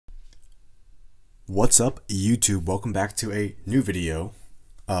What's up, YouTube? Welcome back to a new video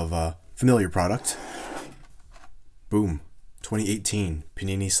of a familiar product. Boom. 2018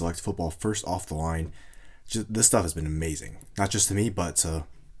 Panini Select Football, first off the line. This stuff has been amazing. Not just to me, but to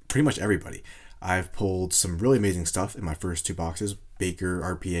pretty much everybody. I've pulled some really amazing stuff in my first two boxes. Baker,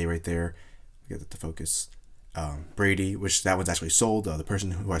 RPA right there. Get that to focus. Brady, which that one's actually sold. The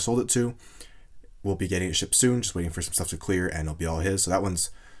person who I sold it to will be getting it shipped soon. Just waiting for some stuff to clear and it'll be all his. So that one's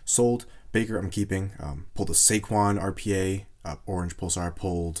sold. Baker I'm keeping. Pulled a Saquon RPA, Orange Pulsar,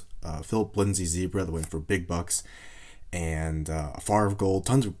 pulled Philip Lindsay Zebra that went for big bucks, and a Favre Gold.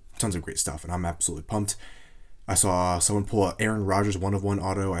 Tons of great stuff, and I'm absolutely pumped. I saw someone pull a Aaron Rodgers 1/1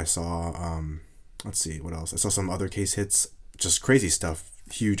 auto. I saw let's see what else. I saw some other case hits, just crazy stuff.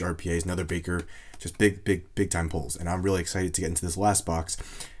 Huge RPAs, another Baker, just big time pulls, and I'm really excited to get into this last box.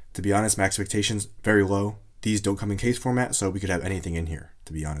 To be honest, my expectations very low. These don't come in case format, so we could have anything in here,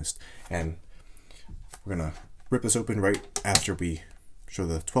 to be honest. And we're going to rip this open right after we show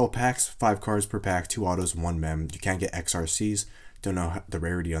the 12 packs, 5 cards per pack, 2 autos, 1 mem. You can get XRCs. Don't know the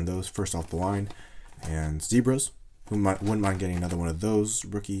rarity on those. First off the line. And Zebras. Wouldn't mind getting another one of those.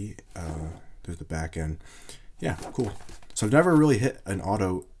 Rookie. There's the back end. Yeah, cool. So I've never really hit an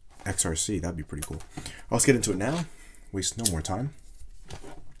auto XRC. That'd be pretty cool. Let's get into it now. Waste no more time.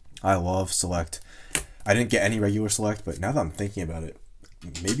 I love Select. I didn't get any regular Select, but now that I'm thinking about it,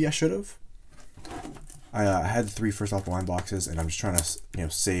 maybe I should have. I had 3 first off the line boxes, and I'm just trying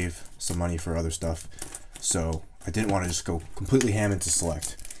to save some money for other stuff. So I didn't want to just go completely ham into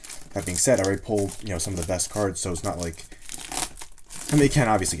Select. That being said, I already pulled some of the best cards, so it's not like, I mean, it can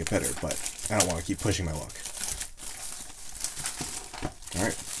obviously get better, but I don't want to keep pushing my luck. All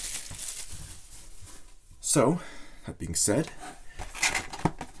right. So that being said,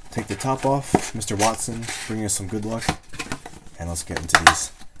 take the top off, Mr. Watson, bringing us some good luck, and let's get into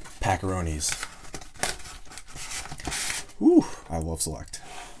these packaronis. Woo! I love Select.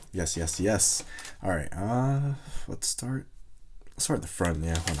 Yes, yes, yes. All right. Let's start. Let's start at the front.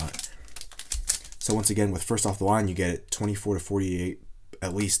 Yeah, why not? So once again, with first off the line, you get it 24 to 48,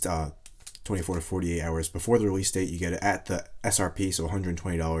 at least 24 to 48 hours before the release date. You get it at the SRP, so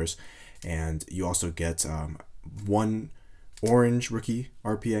 $120, and you also get 1 Orange Rookie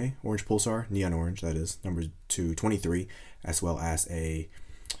RPA, Orange Pulsar, Neon Orange, that is, number 223, as well as a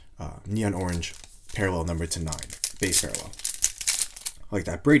Neon Orange parallel number to 9, base parallel. Like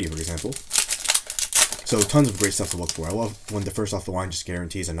that Brady, for example. So tons of great stuff to look for. I love when the first off the line just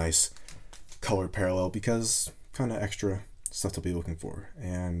guarantees a nice color parallel because kind of extra stuff to be looking for.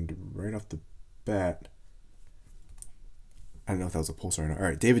 And right off the bat, I don't know if that was a Pulsar or not. All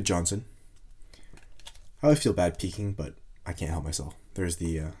right, David Johnson. I always feel bad peeking, but I can't help myself. There's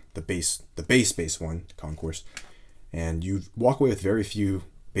the base one, concourse, and you walk away with very few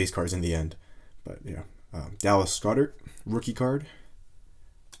base cards in the end. But yeah, Dallas Goedert, rookie card.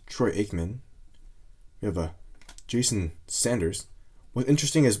 Troy Aikman. We have a Jason Sanders. What's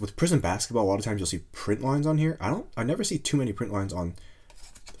interesting is with Prism Basketball, a lot of times you'll see print lines on here. I never see too many print lines on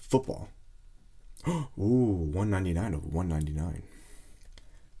football. Ooh, 199 of 199.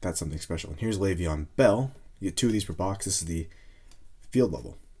 That's something special. And here's Le'Veon Bell. You get 2 of these per box. This is the field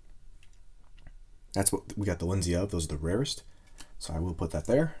level. That's what we got the Lindsay of. Those are the rarest. So I will put that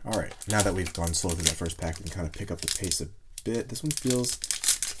there. All right. Now that we've gone slow through that first pack, we can kind of pick up the pace a bit. This one feels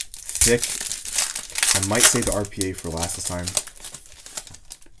thick. I might save the RPA for last this time,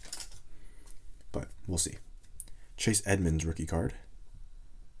 but we'll see. Chase Edmonds rookie card.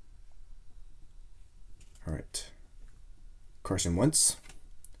 All right. Carson Wentz.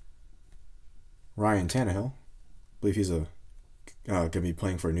 Ryan Tannehill. I believe he's going to be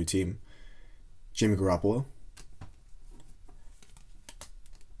playing for a new team. Jimmy Garoppolo.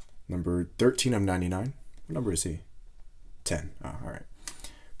 Number 13 of 99. What number is he? 10. Oh, all right.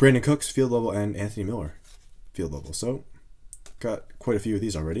 Brandon Cooks, field level, and Anthony Miller, field level. So, got quite a few of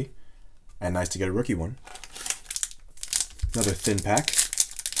these already. And nice to get a rookie one. Another thin pack.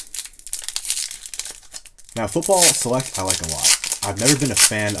 Now, Football Select I like a lot. I've never been a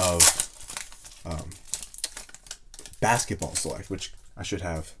fan of Basketball Select, which I should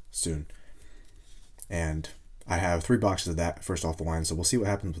have soon. And I have 3 boxes of that first off the line, so we'll see what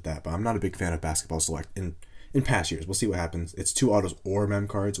happens with that. But I'm not a big fan of Basketball Select in past years. We'll see what happens. It's 2 autos or mem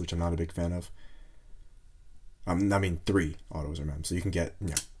cards, which I'm not a big fan of. I mean 3 autos or mem, so you can get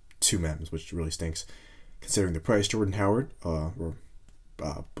 2 mems, which really stinks considering the price. Jordan Howard, or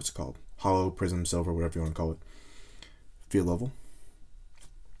what's it called? Hollow, Prism, Silver, whatever you want to call it. Field level.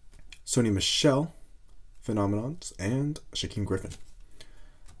 Sony Michel, Phenomenons, and Shaquem Griffin.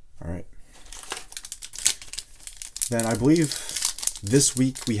 All right. Then I believe this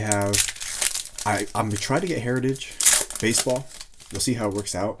week we have I'm gonna try to get Heritage Baseball. We'll see how it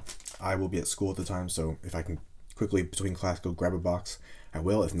works out. I will be at school at the time, so if I can quickly between class go grab a box, I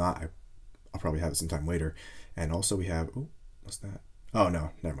will. If not, I'll probably have it sometime later. And also we have, oh, what's that? Oh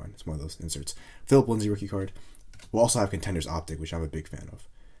no, never mind. It's one of those inserts. Philip Lindsay rookie card. We'll also have Contenders Optic, which I'm a big fan of.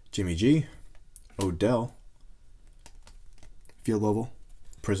 Jimmy G, Odell, Field Level,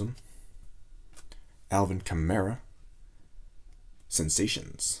 Prism, Alvin Kamara,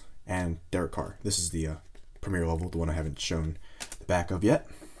 Sensations, and Derek Carr. This is the Premier Level, the one I haven't shown the back of yet.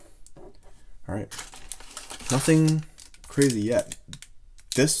 All right, nothing crazy yet.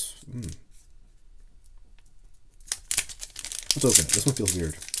 This, let's open it. This one feels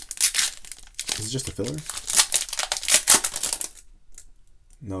weird. Is it just a filler?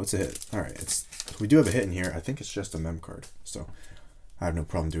 No, it's a hit. All right, we do have a hit in here. I think it's just a mem card, so I have no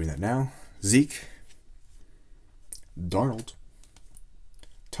problem doing that now. Zeke, Darnold,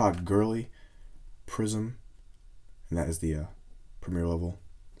 Todd Gurley, Prism, and that is the Premier Level.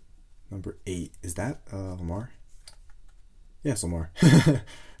 Number 8. Is that Lamar? Yes, Lamar.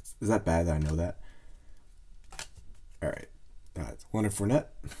 Is that bad that I know that? All right. Leonard Fournette.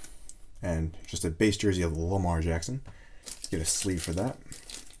 And just a base jersey of Lamar Jackson. Let's get a sleeve for that.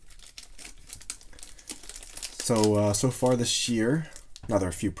 So, so far this year, now there are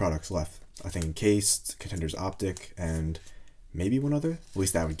a few products left. I think Encased, Contenders Optic, and maybe one other. At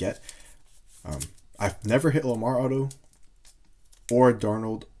least that I would get. I've never hit Lamar Auto, or a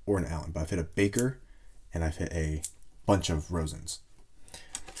Darnold, or an Allen, but I've hit a Baker, and I've hit a bunch of Rosens.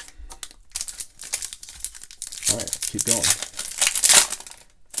 All right, let's keep going.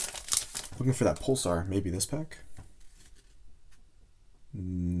 Looking for that Pulsar, maybe this pack?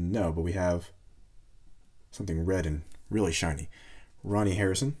 No, but we have something red and really shiny. Ronnie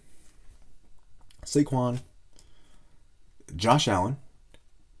Harrison, Saquon, Josh Allen,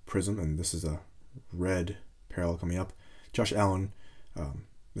 Prism, and this is a red parallel coming up. Josh Allen,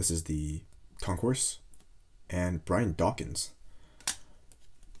 this is the Concourse, and Brian Dawkins,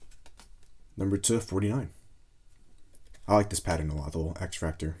 number 249. I like this pattern a lot, the little X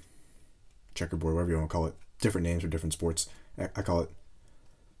Factor, checkerboard, whatever you want to call it. Different names for different sports. I call it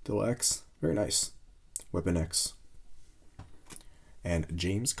the little X. Very nice. Weapon X. And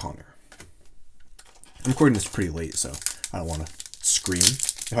James Conner. I'm recording this pretty late, so I don't want to scream.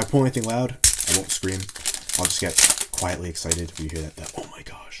 If I pull anything loud, I won't scream. I'll just get quietly excited when you hear that oh my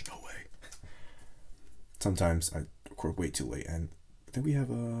gosh, no way. Sometimes I record way too late, and I think we have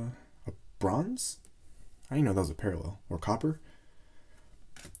a bronze? I didn't know that was a parallel. Or copper?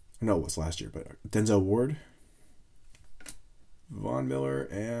 No, it was last year, but Denzel Ward, Von Miller,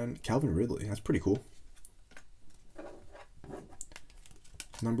 and Calvin Ridley. That's pretty cool.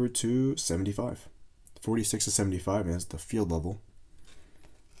 Number 275. 46 to 75, and that's the field level.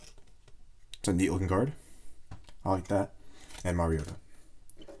 It's a neat looking card. I like that. And Mariota.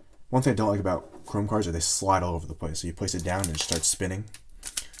 One thing I don't like about Chrome cards is they slide all over the place. So you place it down and it starts spinning.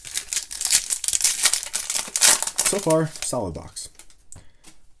 So far, solid box.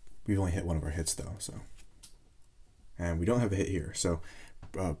 We've only hit one of our hits though, so. And we don't have a hit here. So,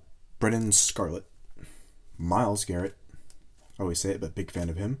 Brennan Scarlett, Myles Garrett, I always say it, but big fan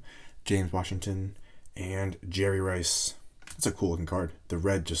of him. James Washington, and Jerry Rice. That's a cool looking card. The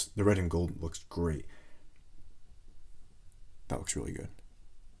red and gold looks great. That looks really good.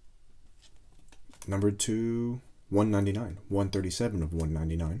 Number 2, 199. 137 of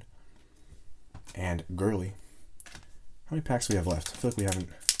 199. And Gurley. How many packs do we have left? I feel like we haven't.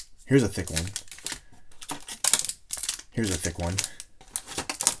 Here's a thick one. Here's a thick one.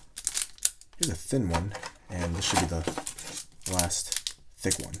 Here's a thin one. And this should be the last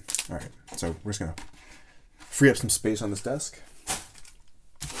thick one. Alright, so we're just going to free up some space on this desk.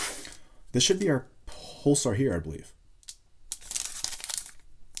 This should be our Pulsar here, I believe.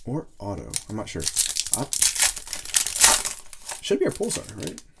 Or Auto. I'm not sure. Should be our Pulsar,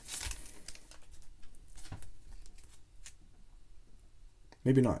 right?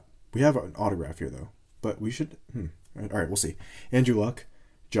 Maybe not. We have an autograph here, though. But we should... Alright, we'll see. Andrew Luck,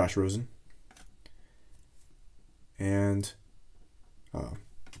 Josh Rosen, and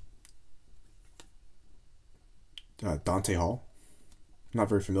Dante Hall. Not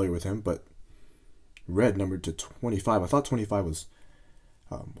very familiar with him, but red numbered to 25. I thought 25 was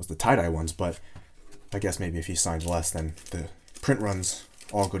the tie-dye ones, but I guess maybe if he signs less, then the print runs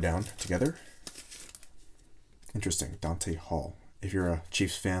all go down together. Interesting. Dante Hall. If you're a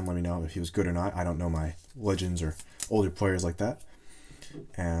Chiefs fan, let me know if he was good or not. I don't know my legends or older players like that.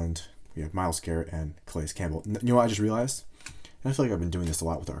 And we have Myles Garrett and Calais Campbell. You know what I just realized? And I feel like I've been doing this a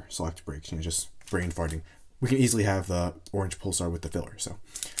lot with our select breaks. You know, just brain farting. We can easily have the Orange Pulsar with the filler. So,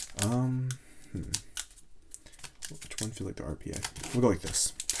 Which one feels like the RPA? We'll go like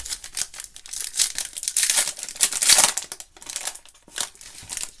this.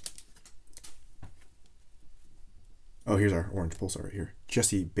 Oh, here's our Orange Pulsar right here.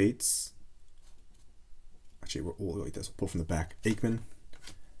 Jesse Bates. Actually, we'll go like this. We'll pull from the back. Aikman.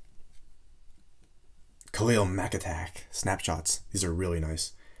 Khalil Mack attack. Snapshots. These are really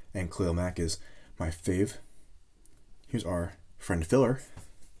nice. And Khalil Mack is my fave. Here's our friend Filler.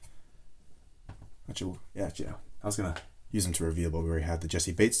 Actually, yeah, I was going to use him to reveal, but we already had the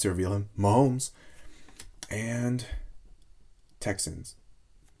Jesse Bates to reveal him. Mahomes. And Texans.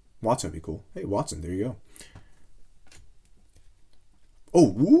 Watson would be cool. Hey, Watson, there you go. Oh,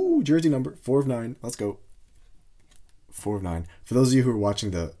 woo, jersey number 4 of 9. Let's go. 4 of 9. For those of you who are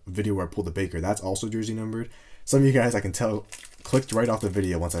watching the video where I pulled the Baker, that's also jersey numbered. Some of you guys, I can tell, clicked right off the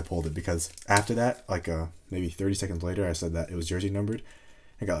video once I pulled it, because after that, like maybe 30 seconds later, I said that it was jersey numbered.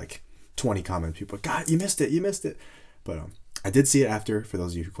 I got like 20 comments. People, God, you missed it, you missed it. But I did see it after, for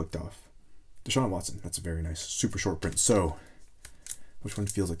those of you who clicked off. Deshaun Watson, that's a very nice, super short print. So, which one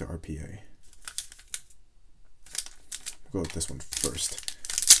feels like the RPA? We'll go with this one first.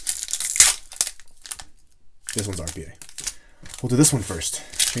 This one's RPA. We'll do this one first.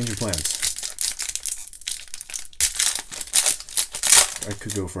 Changing plans. I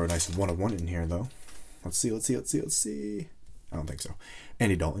could go for a nice 1 of 1 in here, though. Let's see. I don't think so.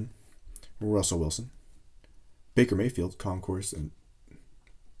 Andy Dalton. Russell Wilson. Baker Mayfield. Concourse. And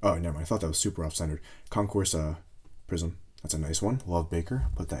oh, never mind. I thought that was super off-centered. Concourse Prism. That's a nice one. Love Baker.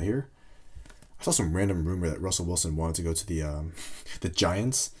 Put that here. I saw some random rumor that Russell Wilson wanted to go to the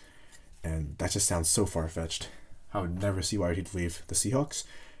Giants, and that just sounds so far-fetched. I would never see why he'd leave the Seahawks.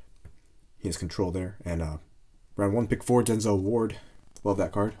 He has control there. And round 1, pick 4, Denzel Ward. Love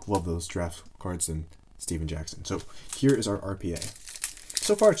that card. Love those draft cards and Steven Jackson. So here is our RPA.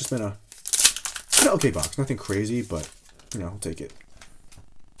 So far, it's just been an okay box. Nothing crazy, but, I'll take it.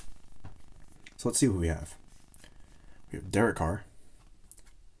 So let's see who we have. We have Derek Carr.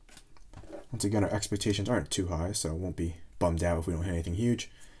 Once again, our expectations aren't too high, so won't be bummed out if we don't hit anything huge.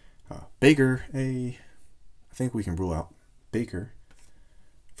 Baker, I think we can rule out Baker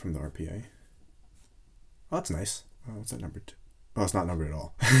from the RPA. Oh, that's nice. What's that numbered? Oh, it's not numbered at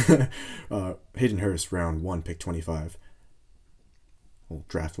all. Hayden Hurst, round 1, pick 25. We'll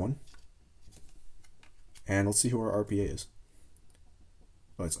draft one. And let's see who our RPA is.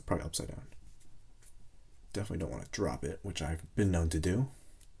 Oh, it's probably upside down. Definitely don't want to drop it, which I've been known to do.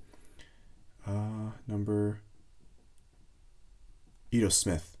 Number Ito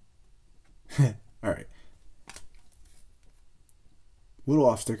Smith. Alright. Little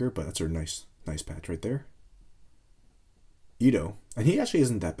off sticker, but that's a nice patch right there. Ito. And he actually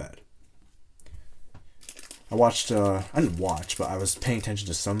isn't that bad. I watched, I didn't watch, but I was paying attention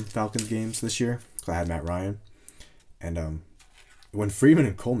to some Falcons games this year. I had Matt Ryan. And when Freeman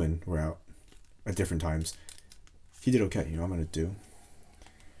and Coleman were out at different times, he did okay. You know what I'm going to do?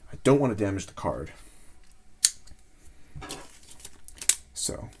 I don't want to damage the card.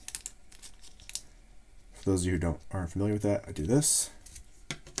 So, for those of you who aren't familiar with that, I do this.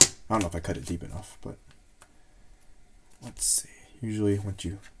 I don't know if I cut it deep enough, but let's see. Usually, once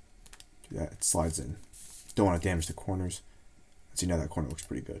you do that, it slides in. Don't want to damage the corners. See, now that corner looks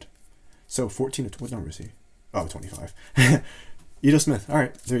pretty good. So, 14 to what number is he? Oh, 25. Ito Smith. All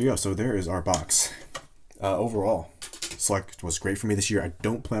right, there you go. So, there is our box. Overall, Select was great for me this year. I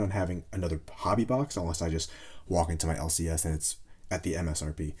don't plan on having another hobby box unless I just walk into my LCS and it's at the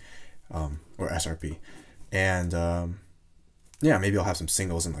MSRP or SRP. And yeah, maybe I'll have some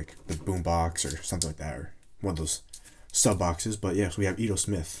singles in like the boom box or something like that, or one of those sub boxes. But yes, we have Ito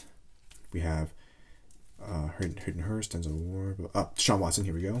Smith. We have Hayden Hurst, Denzel Ward, Deshaun Watson.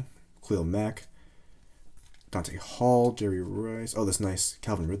 Here we go. Khalil Mack, Dante Hall, Jerry Rice. Oh, that's nice.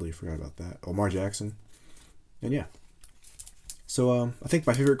 Calvin Ridley. Forgot about that. Omar Jackson. And yeah. So I think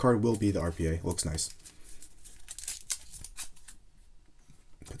my favorite card will be the RPA. It looks nice.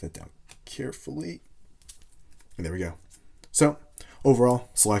 Put that down carefully. And there we go. So overall,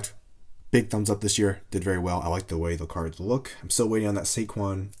 Select, big thumbs up this year. Did very well. I like the way the cards look. I'm still waiting on that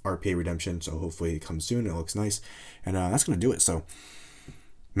Saquon RPA redemption, so hopefully it comes soon. It looks nice. And that's going to do it. So,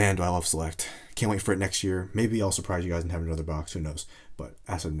 man, do I love Select. Can't wait for it next year. Maybe I'll surprise you guys and have another box. Who knows? But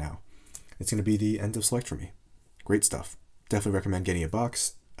as of now, it's going to be the end of Select for me. Great stuff. Definitely recommend getting a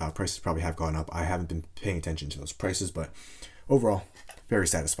box. Prices probably have gone up. I haven't been paying attention to those prices, but overall, very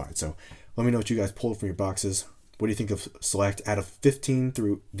satisfied. So let me know what you guys pulled from your boxes. What do you think of Select out of 15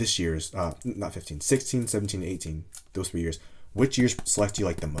 through this year's, not 15, 16, 17, 18, those 3 years? Which year's Select do you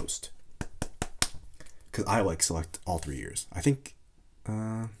like the most? Because I like Select all 3 years. I think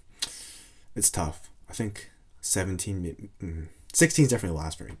it's tough. I think 16 is definitely the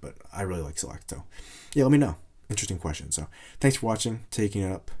last for me, but I really like Select. So yeah, let me know. Interesting question. So thanks for watching, taking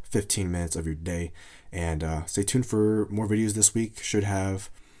up 15 minutes of your day, and stay tuned for more videos this week. Should have,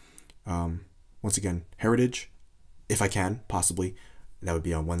 once again, Heritage, if I can, possibly. That would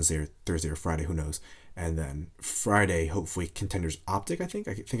be on Wednesday or Thursday or Friday, who knows. And then Friday, hopefully, Contenders Optic, I think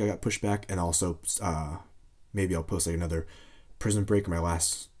I got pushed back. And also, maybe I'll post like another Prison Break, or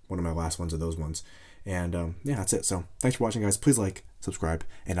one of my last ones of those ones. And yeah, that's it. So thanks for watching, guys. Please like, subscribe,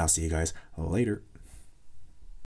 and I'll see you guys later.